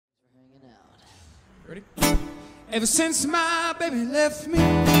Ready? Ever since my baby left me,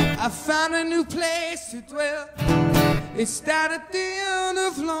 I found a new place to dwell. It's down at the end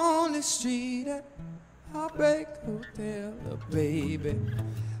of Lonely Street at Heartbreak Hotel. Oh, baby,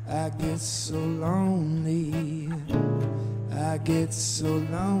 I get so lonely. I get so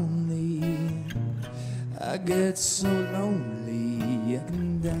lonely. I get so lonely I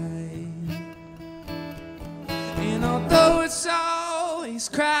can die. And although it's always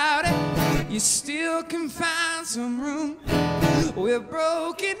crowded, you still can find some room where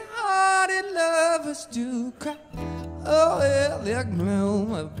broken-hearted lovers do cry. Oh, well, they're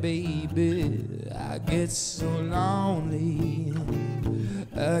gloom, baby. I get so lonely.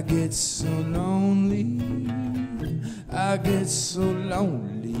 I get so lonely. I get so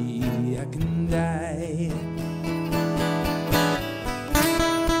lonely I can die.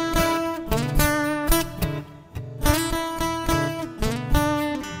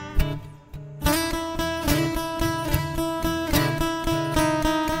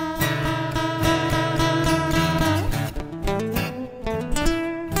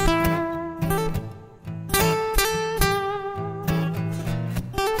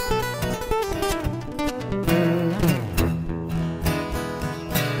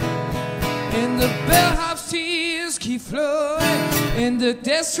 And the bellhop's tears keep flowing, and the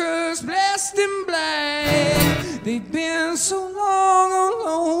desk clerk's blessed in black. They've been so long on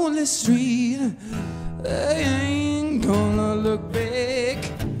Lonely Street, they ain't gonna look back.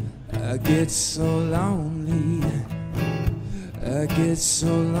 I get so lonely. I get so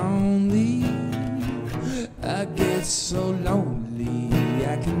lonely. I get so lonely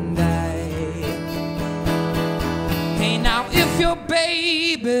I can die. Hey, now if your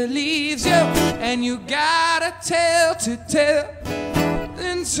baby leaves you and you got a tale to tell,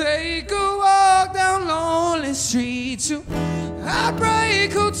 then take a walk down Lonely Street to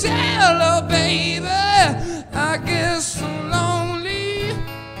Heartbreak Hotel. Oh, baby, I get so lonely.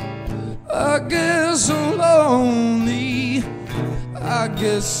 I get so lonely. I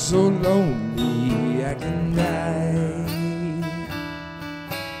get so lonely I can die.